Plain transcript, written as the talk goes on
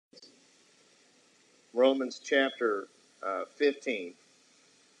Romans chapter 15.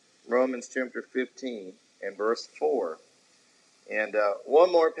 Romans chapter 15 and verse 4. And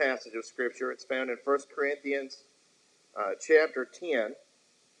one more passage of Scripture. It's found in 1 Corinthians chapter 10.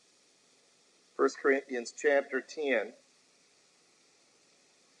 1 Corinthians chapter 10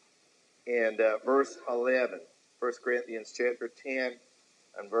 and verse 11. 1 Corinthians chapter 10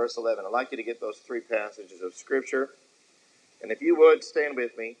 and verse 11. I'd like you to get those three passages of Scripture. And if you would, stand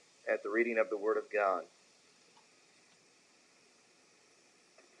with me at the reading of the Word of God.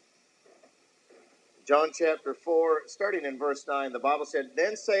 John chapter 4, starting in verse 9, the Bible said,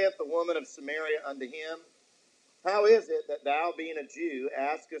 Then saith the woman of Samaria unto him, How is it that thou, being a Jew,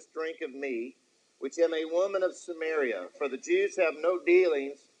 askest drink of me, which am a woman of Samaria? For the Jews have no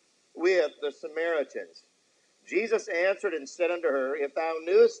dealings with the Samaritans. Jesus answered and said unto her, If thou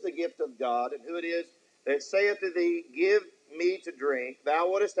knewest the gift of God, and who it is that saith to thee, Give me to drink, thou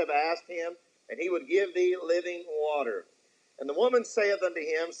wouldest have asked him, and he would give thee living water. And the woman saith unto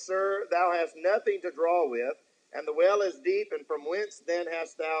him, Sir, thou hast nothing to draw with, and the well is deep, and from whence then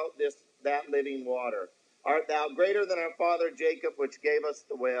hast thou that living water? Art thou greater than our father Jacob, which gave us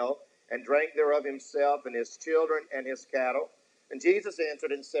the well, and drank thereof himself, and his children, and his cattle? And Jesus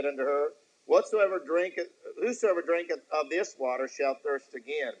answered and said unto her, Whosoever drinketh of this water shall thirst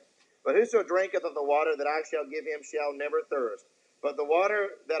again. But whoso drinketh of the water that I shall give him shall never thirst. But the water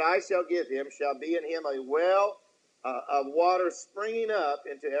that I shall give him shall be in him a well of water springing up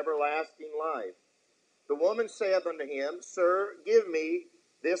into everlasting life. The woman saith unto him, Sir, give me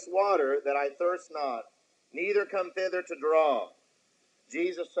this water that I thirst not, neither come thither to draw.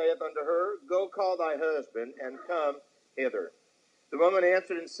 Jesus saith unto her, Go call thy husband, and come hither. The woman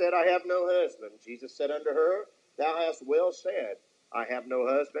answered and said, I have no husband. Jesus said unto her, Thou hast well said, I have no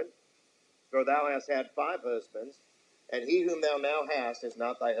husband. For thou hast had 5 husbands, and he whom thou now hast is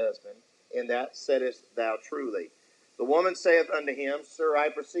not thy husband. In that saidest thou truly. The woman saith unto him, Sir, I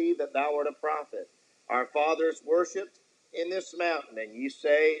perceive that thou art a prophet. Our fathers worshipped in this mountain, and ye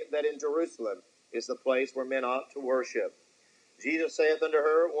say that in Jerusalem is the place where men ought to worship. Jesus saith unto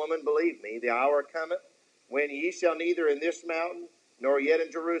her, Woman, believe me, the hour cometh when ye shall neither in this mountain nor yet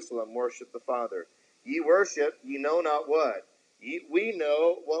in Jerusalem worship the Father. Ye worship, ye know not what. We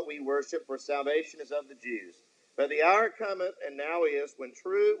know what we worship, for salvation is of the Jews. But the hour cometh, and now is, when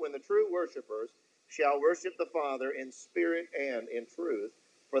the true worshipers shall worship the Father in spirit and in truth,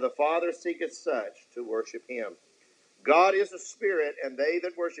 for the Father seeketh such to worship him. God is a spirit, and they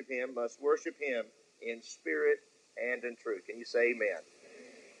that worship him must worship him in spirit and in truth. Can you say amen?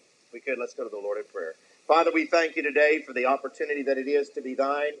 If we could, let's go to the Lord in prayer. Father, we thank you today for the opportunity that it is to be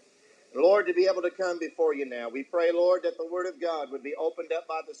thine. And Lord, to be able to come before you now. We pray, Lord, that the word of God would be opened up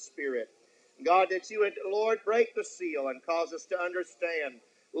by the Spirit. God, that you would, Lord, break the seal and cause us to understand.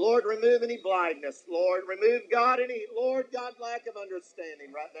 Lord, remove any blindness. Lord, remove, God, any, Lord, God, lack of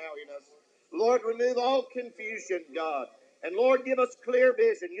understanding right now in us. Lord, remove all confusion, God. And Lord, give us clear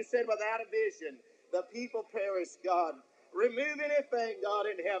vision. You said without a vision, the people perish, God. Remove anything, God,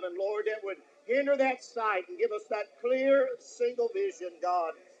 in heaven, Lord, that would hinder that sight and give us that clear, single vision,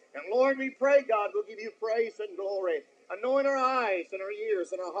 God. And Lord, we pray, God, we'll give you praise and glory. Anoint our eyes and our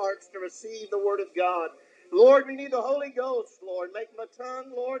ears and our hearts to receive the word of God. Lord, we need the Holy Ghost, Lord. Make my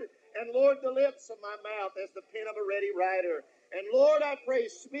tongue, Lord, and Lord, the lips of my mouth as the pen of a ready writer. And Lord, I pray,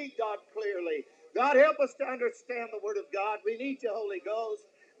 speak, God, clearly. God, help us to understand the word of God. We need you, Holy Ghost.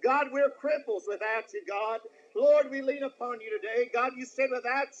 God, we're cripples without you, God. Lord, we lean upon you today. God, you said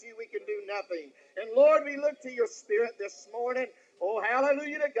without you we can do nothing. And Lord, we look to your Spirit this morning. Oh,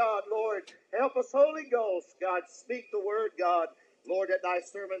 hallelujah to God, Lord. Help us, Holy Ghost. God, speak the word, God. Lord, that thy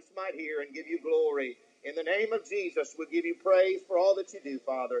servants might hear and give you glory. In the name of Jesus, we give you praise for all that you do,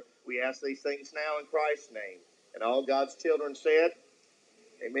 Father. We ask these things now in Christ's name. And all God's children said,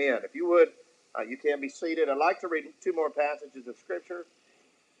 amen. If you would, you can be seated. I'd like to read 2 more passages of Scripture.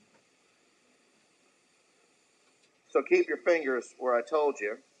 So keep your fingers where I told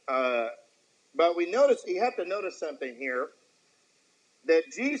you. But you have to notice something here, that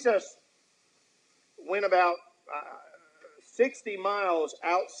Jesus went about 60 miles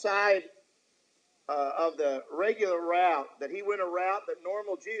outside of the regular route, that he went a route that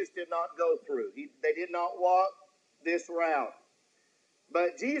normal Jews did not go through. They did not walk this route.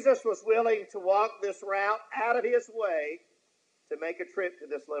 But Jesus was willing to walk this route out of his way to make a trip to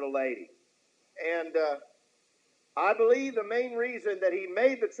this little lady. And I believe the main reason that he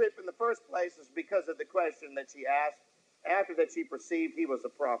made the trip in the first place is because of the question that she asked after that she perceived he was a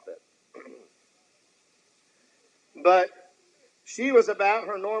prophet. But she was about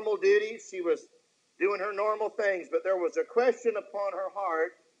her normal duties. She was doing her normal things. But there was a question upon her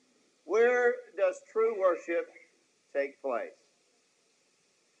heart. Where does true worship take place?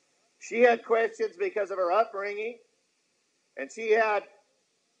 She had questions because of her upbringing, and she had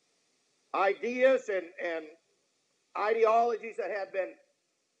ideas and ideologies that had been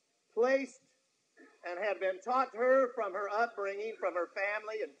placed and had been taught to her from her upbringing, from her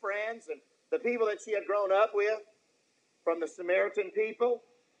family and friends and the people that she had grown up with, from the Samaritan people.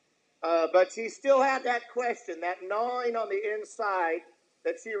 But she still had that question, that gnawing on the inside,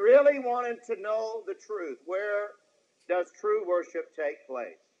 that she really wanted to know the truth. Where does true worship take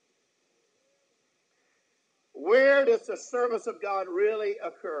place? Where does the service of God really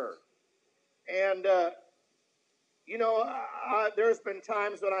occur? And, there's been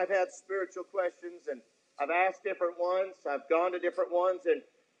times when I've had spiritual questions, and I've asked different ones. I've gone to different ones, and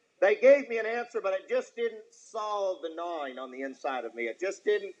they gave me an answer, but it just didn't solve the gnawing on the inside of me. It just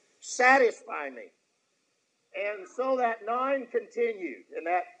didn't satisfy me. And so that gnawing continued, and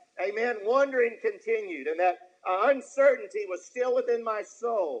that, wondering continued, and that uncertainty was still within my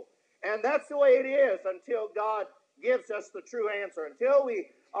soul. And that's the way it is until God gives us the true answer. Until we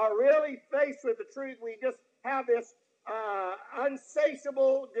are really faced with the truth, we just have this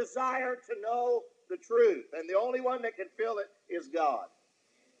unsatiable desire to know the truth. And the only one that can fill it is God.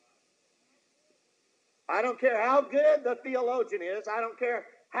 I don't care how good the theologian is. I don't care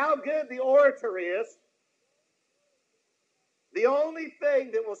how good the orator is. The only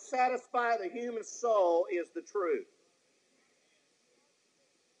thing that will satisfy the human soul is the truth.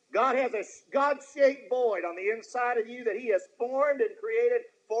 God has a God-shaped void on the inside of you that He has formed and created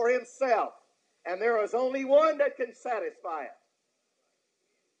for Himself. And there is only one that can satisfy it.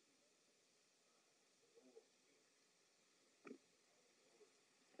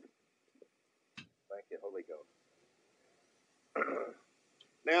 Thank you, Holy Ghost.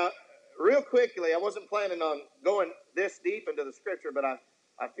 Now, real quickly, I wasn't planning on going this deep into the Scripture, but I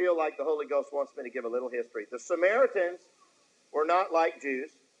feel like the Holy Ghost wants me to give a little history. The Samaritans were not like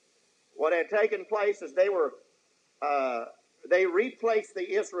Jews. What had taken place is they replaced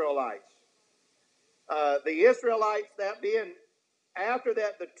the Israelites. The Israelites, after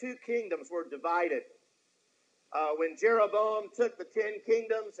that, the two kingdoms were divided. When Jeroboam took the 10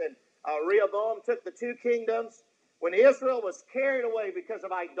 kingdoms and Rehoboam took the 2 kingdoms, when Israel was carried away because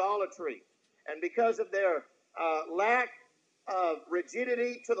of idolatry and because of their lack of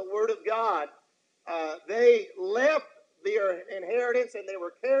rigidity to the Word of God, they left their inheritance and they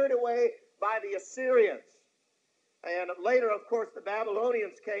were carried away by the Assyrians. And later, of course, the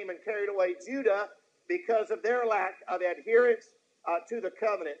Babylonians came and carried away Judah because of their lack of adherence to the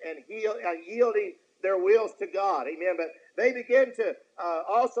covenant and yielding their wills to God. Amen. But they began to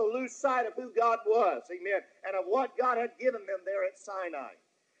also lose sight of who God was. Amen. And of what God had given them there at Sinai.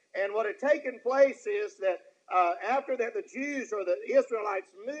 And what had taken place is that after that the Jews or the Israelites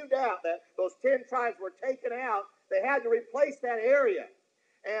moved out, that those 10 tribes were taken out, they had to replace that area.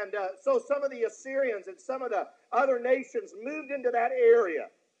 And so some of the Assyrians and some of the other nations moved into that area.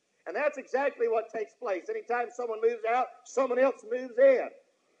 And that's exactly what takes place. Anytime someone moves out, someone else moves in.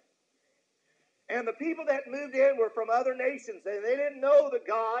 And the people that moved in were from other nations, and they didn't know the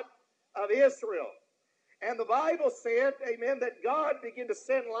God of Israel. And the Bible said, amen, that God began to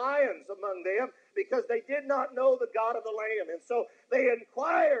send lions among them because they did not know the God of the land. And so they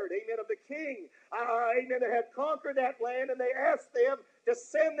inquired, amen, of the king, amen, that had conquered that land, and they asked them to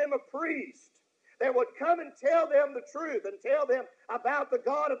send them a priest that would come and tell them the truth and tell them about the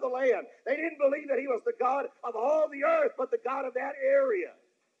God of the land. They didn't believe that He was the God of all the earth, but the God of that area.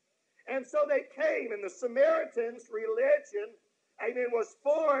 And so they came, and the Samaritans' religion, amen, was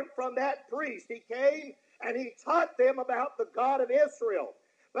formed from that priest. He came and he taught them about the God of Israel.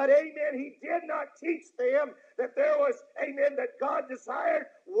 But, amen, he did not teach them that there was, amen, that God desired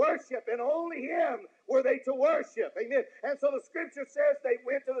worship, and only Him were they to worship. Amen. And so the Scripture says they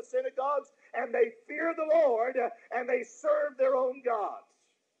went to the synagogues and they feared the Lord and they served their own gods.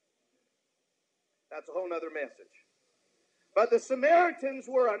 That's a whole other message. But the Samaritans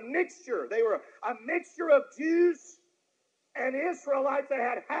were a mixture. They were a mixture of Jews and Israelites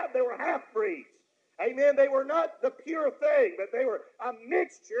they were half-breeds. Amen. They were not the pure thing, but they were a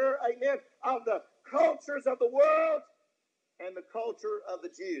mixture, amen, of the cultures of the world and the culture of the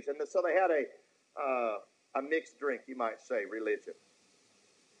Jews. And so they had a mixed drink, you might say, religion.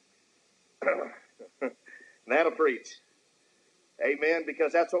 And that'll preach. Amen,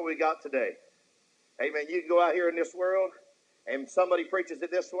 because that's what we got today. Amen. You can go out here in this world, and somebody preaches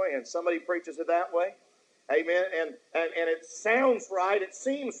it this way, and somebody preaches it that way. Amen. And it sounds right, it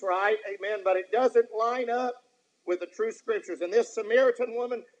seems right, amen, but it doesn't line up with the true Scriptures. And this Samaritan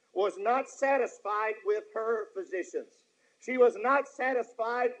woman was not satisfied with her physicians. She was not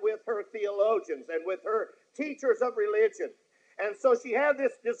satisfied with her theologians and with her teachers of religion. And so she had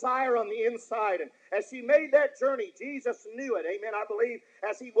this desire on the inside. And as she made that journey, Jesus knew it. Amen. I believe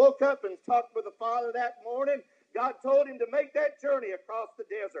as he woke up and talked with the Father that morning, God told him to make that journey across the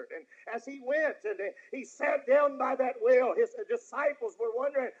desert. And as he went and he sat down by that well, his disciples were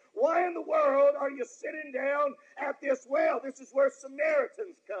wondering, why in the world are you sitting down at this well? This is where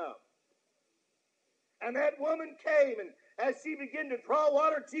Samaritans come. And that woman came, and as she began to draw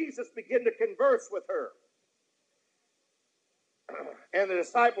water, Jesus began to converse with her. And the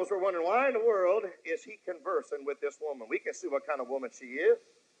disciples were wondering, why in the world is he conversing with this woman? We can see what kind of woman she is.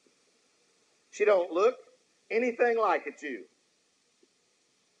 She don't look anything like a Jew.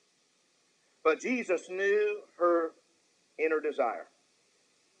 But Jesus knew her inner desire.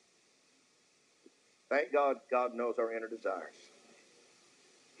 Thank God, God knows our inner desires.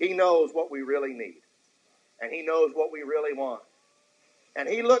 He knows what we really need. And he knows what we really want. And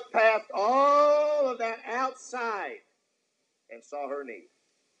he looked past all of that outside and saw her need.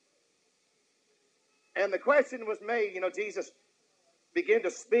 And the question was made, Jesus began to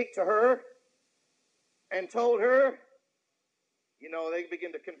speak to her and told her, they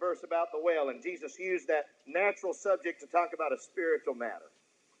began to converse about the well. And Jesus used that natural subject to talk about a spiritual matter.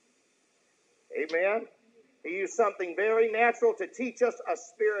 Amen? He used something very natural to teach us a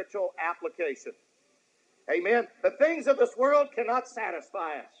spiritual application. Amen? The things of this world cannot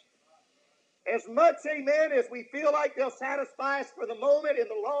satisfy us. As much, amen, as we feel like they'll satisfy us for the moment, in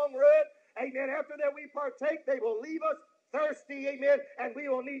the long run, amen, after that we partake, they will leave us thirsty, amen, and we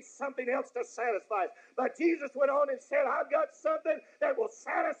will need something else to satisfy us. But Jesus went on and said, I've got something that will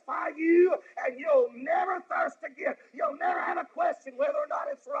satisfy you, and you'll never thirst again. You'll never have a question whether or not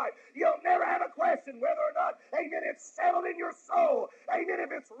it's right. You'll never have a question whether or not, amen, it's settled in your soul. Amen,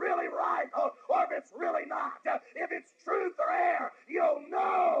 if it's really right or if it's really not. If it's truth or error, you'll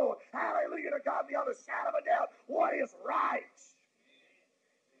know, hallelujah to God, beyond a shadow of a doubt, what is right.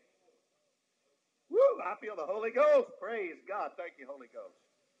 Woo, I feel the Holy Ghost. Praise God. Thank you, Holy Ghost.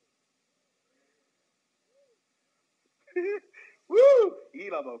 Woo!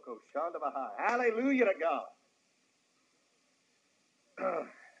 Hallelujah to God.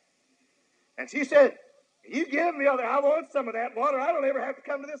 And she said, you give me I want some of that water. I don't ever have to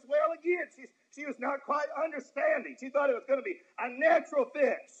come to this well again. She was not quite understanding. She thought it was going to be a natural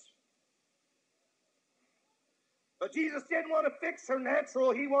fix. But Jesus didn't want to fix her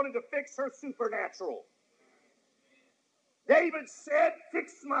natural. He wanted to fix her supernatural. David said,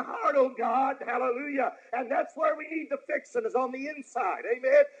 fix my heart, oh God, hallelujah. And that's where we need the fixing, is on the inside,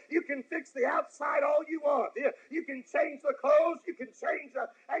 amen. You can fix the outside all you want. You can change the clothes, you can change the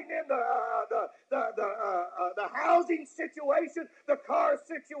housing situation, the car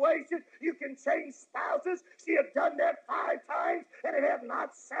situation. You can change spouses. She had done that 5 times, and it had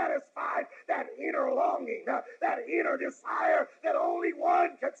not satisfied that inner longing, that inner desire that only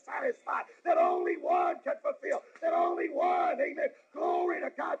one could satisfy, that only one could fulfill, that only one, amen, glory to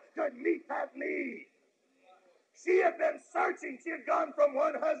God, could meet that need. She had been searching. She had gone from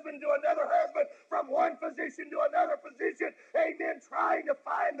one husband to another husband, from one physician to another physician, amen, trying to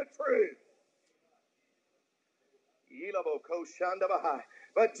find the truth.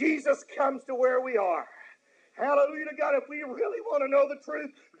 But Jesus comes to where we are. Hallelujah to God. If we really want to know the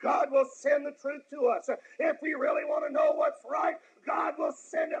truth, God will send the truth to us. If we really want to know what's right, God will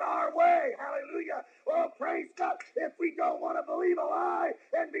send it our way. Hallelujah. Well, praise God. If we don't want to believe a lie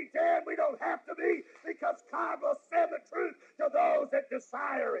and be damned, we don't have to be, because God will send the truth to those that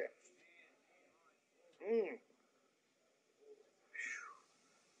desire it.